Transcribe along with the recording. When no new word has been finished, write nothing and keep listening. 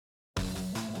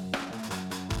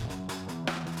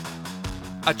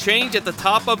A change at the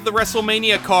top of the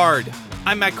WrestleMania card.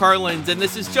 I'm Matt Carlins, and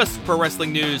this is Just Pro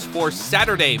Wrestling News for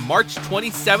Saturday, March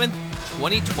 27th,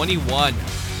 2021.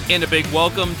 And a big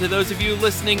welcome to those of you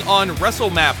listening on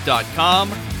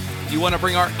WrestleMap.com. If you want to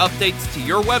bring our updates to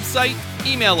your website,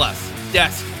 email us,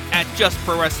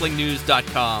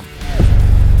 desk@justprowrestlingnews.com.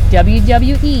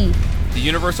 WWE. The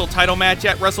Universal title match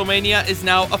at WrestleMania is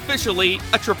now officially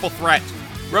a triple threat.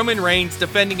 Roman Reigns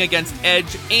defending against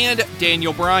Edge and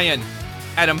Daniel Bryan.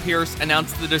 Adam Pearce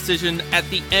announced the decision at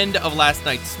the end of last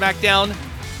night's SmackDown.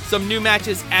 Some new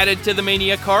matches added to the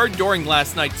Mania card during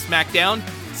last night's SmackDown.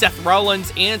 Seth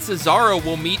Rollins and Cesaro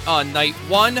will meet on night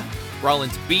 1.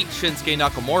 Rollins beat Shinsuke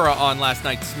Nakamura on last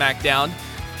night's SmackDown.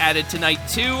 Added to night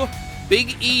 2,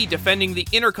 Big E defending the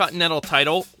Intercontinental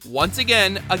title once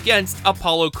again against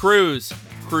Apollo Crews.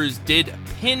 Crews did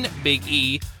pin Big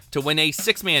E to win a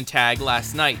 6-man tag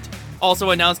last night.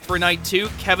 Also announced for night 2,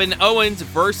 Kevin Owens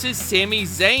versus Sami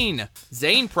Zayn.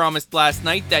 Zayn promised last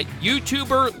night that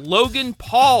YouTuber Logan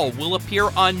Paul will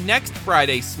appear on next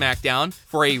Friday's SmackDown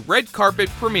for a red carpet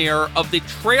premiere of the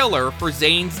trailer for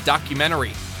Zayn's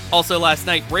documentary. Also last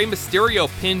night, Rey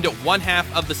Mysterio pinned one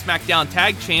half of the SmackDown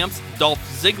Tag Champs, Dolph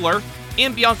Ziggler,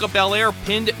 and Bianca Belair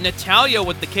pinned Natalya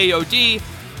with the KOD.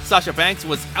 Sasha Banks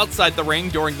was outside the ring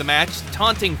during the match,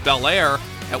 taunting Belair.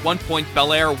 At one point,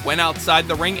 Belair went outside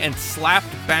the ring and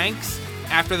slapped Banks.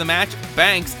 After the match,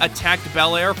 Banks attacked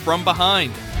Belair from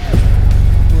behind.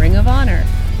 Ring of Honor.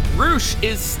 Rush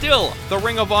is still the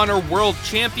Ring of Honor World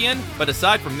Champion, but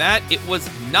aside from that, it was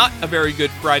not a very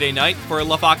good Friday night for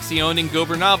La Facción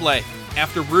Ingobernable.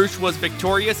 After Rush was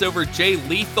victorious over Jay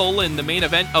Lethal in the main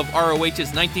event of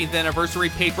ROH's 19th anniversary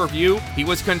pay-per-view, he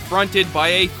was confronted by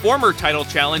a former title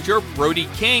challenger, Brody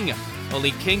King.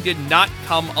 Only King did not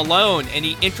come alone, and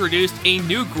he introduced a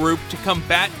new group to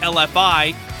combat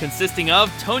LFI, consisting of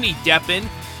Tony Deppen,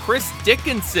 Chris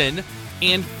Dickinson,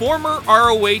 and former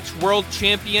ROH World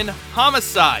Champion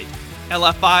Homicide.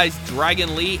 LFI's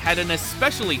Dragon Lee had an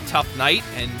especially tough night,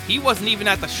 and he wasn't even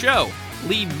at the show.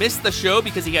 Lee missed the show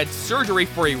because he had surgery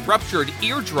for a ruptured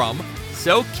eardrum,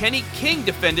 so Kenny King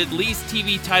defended Lee's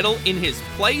TV title in his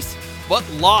place, but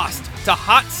lost to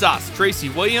Hot Sauce Tracy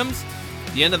Williams.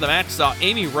 The end of the match saw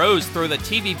Amy Rose throw the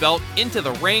TV belt into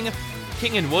the ring.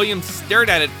 King and Williams stared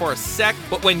at it for a sec,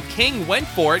 but when King went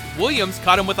for it, Williams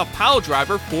caught him with a pile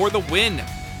driver for the win.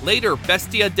 Later,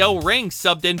 Bestia Del Ring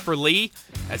subbed in for Lee,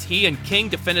 as he and King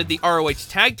defended the ROH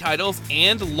tag titles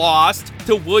and lost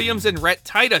to Williams and Rhett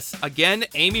Titus. Again,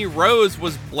 Amy Rose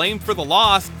was blamed for the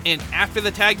loss, and after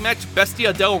the tag match,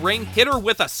 Bestia Del Ring hit her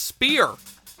with a spear.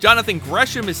 Jonathan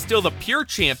Gresham is still the pure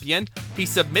champion. He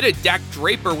submitted Dak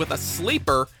Draper with a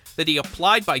sleeper that he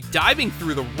applied by diving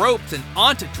through the ropes and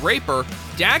onto Draper.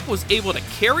 Dak was able to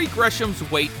carry Gresham's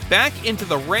weight back into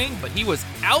the ring, but he was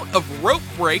out of rope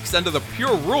breaks under the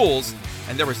pure rules,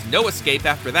 and there was no escape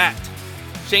after that.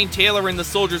 Shane Taylor and the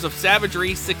Soldiers of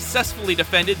Savagery successfully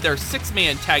defended their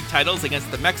 6-man tag titles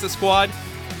against the Mexa Squad.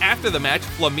 After the match,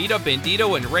 Flamita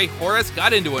Bandito and Rey Horus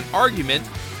got into an argument.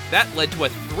 That led to a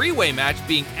 3-way match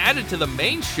being added to the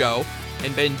main show,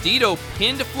 and Bandito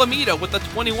pinned Flamita with a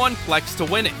 21-plex to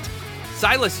win it.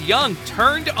 Silas Young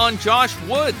turned on Josh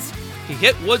Woods. He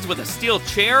hit Woods with a steel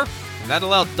chair, and that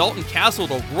allowed Dalton Castle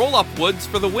to roll up Woods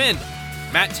for the win.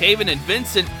 Matt Taven and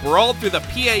Vincent brawled through the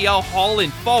PAL Hall in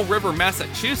Fall River,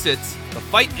 Massachusetts. The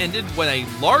fight ended when a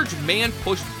large man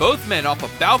pushed both men off a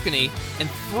balcony and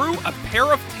threw a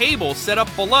pair of tables set up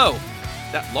below.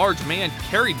 That large man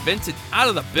carried Vincent out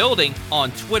of the building.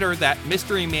 On Twitter, that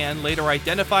mystery man later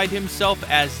identified himself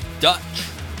as Dutch.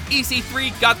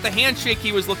 EC3 got the handshake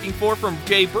he was looking for from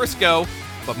Jay Briscoe,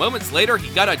 but moments later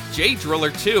he got a Jay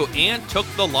Driller too and took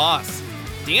the loss.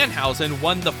 Danhausen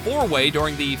won the 4-way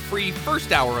during the free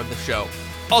first hour of the show.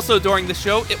 Also during the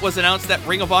show, it was announced that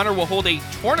Ring of Honor will hold a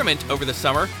tournament over the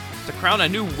summer to crown a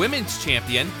new women's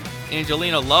champion.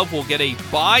 Angelina Love will get a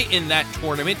bye in that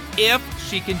tournament if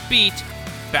she can beat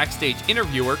backstage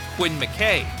interviewer Quinn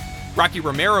McKay. Rocky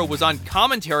Romero was on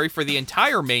commentary for the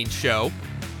entire main show.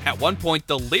 At one point,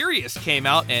 Delirious came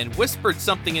out and whispered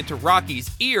something into Rocky's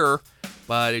ear,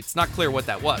 but it's not clear what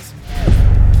that was.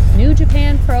 New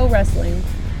Japan Pro Wrestling.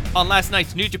 On last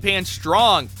night's New Japan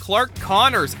Strong, Clark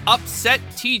Connors upset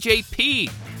TJP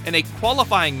in a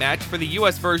qualifying match for the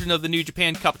US version of the New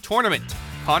Japan Cup tournament.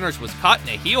 Connors was caught in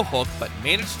a heel hook, but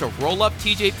managed to roll up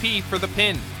TJP for the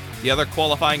pin. The other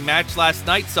qualifying match last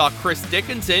night saw Chris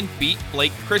Dickinson beat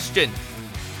Blake Christian.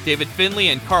 David Finlay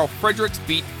and Carl Fredericks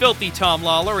beat Filthy Tom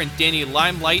Lawler and Danny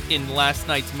Limelight in last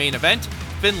night's main event.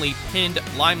 Finlay pinned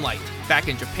Limelight. Back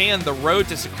in Japan, the Road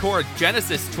to Sakura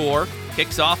Genesis Tour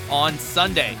kicks off on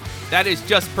Sunday. That is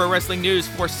Just Pro Wrestling News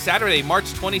for Saturday, March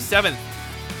 27th.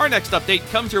 Our next update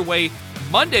comes your way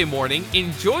Monday morning.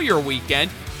 Enjoy your weekend,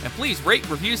 and please rate,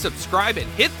 review, subscribe, and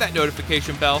hit that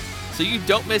notification bell so you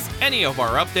don't miss any of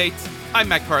our updates. I'm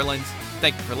Matt Carlins.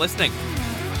 Thank you for listening.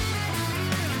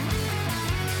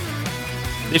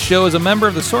 This show is a member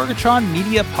of the Sorgatron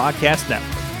Media Podcast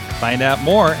Network. Find out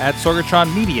more at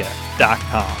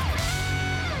sorgatronmedia.com.